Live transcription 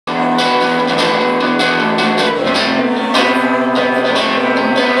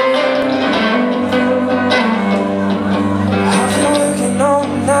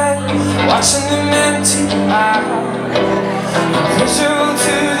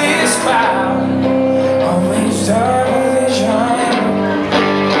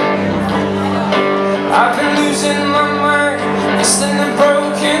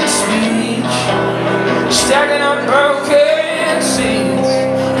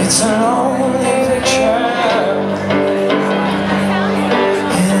It's a lonely picture, and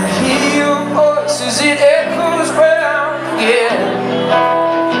I hear your voice as it echoes round again.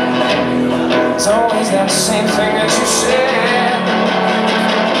 It's always that same thing that you said.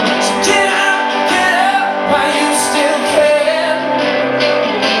 So get up while you still can.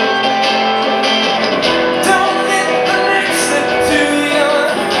 Don't let the night slip through your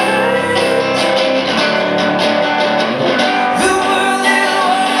hands. The world is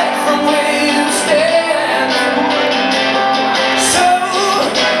wide from where you stand. So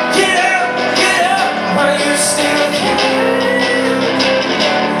get up while you still can.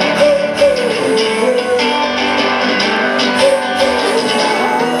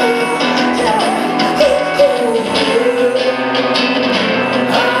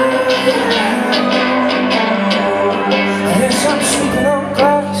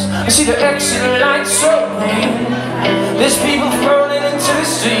 I see the exit lights so green. There's people falling into the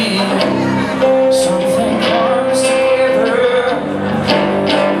street. Something comes together.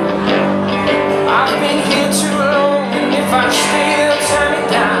 I've been here too long, and if I stay they'll tie me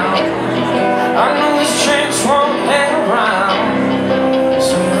down. I know this chance won't hang around,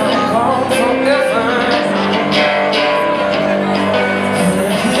 so I'm gone forever. And I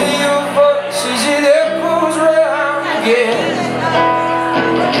hear your voice as it echoes round again.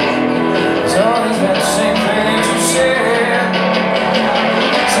 It's always that same thing that you said.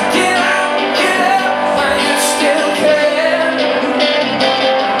 So get up while you still can.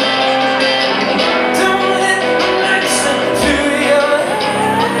 Don't let the night slip through your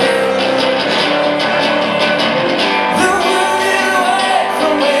hands. The world is wide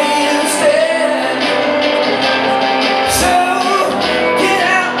from where you stand. So get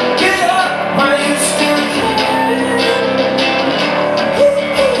up while you still can.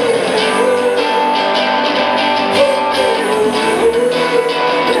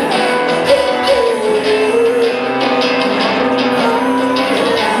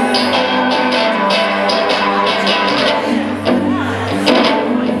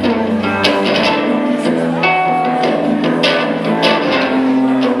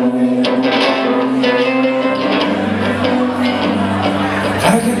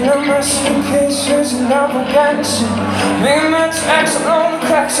 Packing up my suitcases and I'm forgotten shit. Making my tracks along the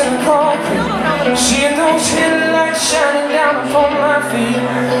cracks in the concrete. Seeing those headlights shining down upon my feet.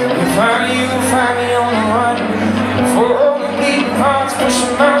 Find me on the run. For all the bleeding hearts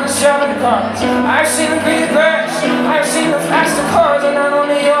pushing around the shouting cars. I've seen the green grass, I've seen the faster cars, and not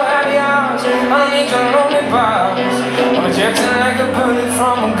only your happy hours, underneath the lonely bars. I'm ejecting like a bullet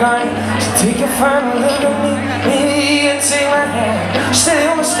from a gun. So take a final look at me, maybe you can take my hand. Steady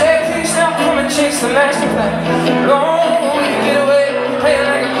on the staircase, now come and chase the master plan. Long way to get away.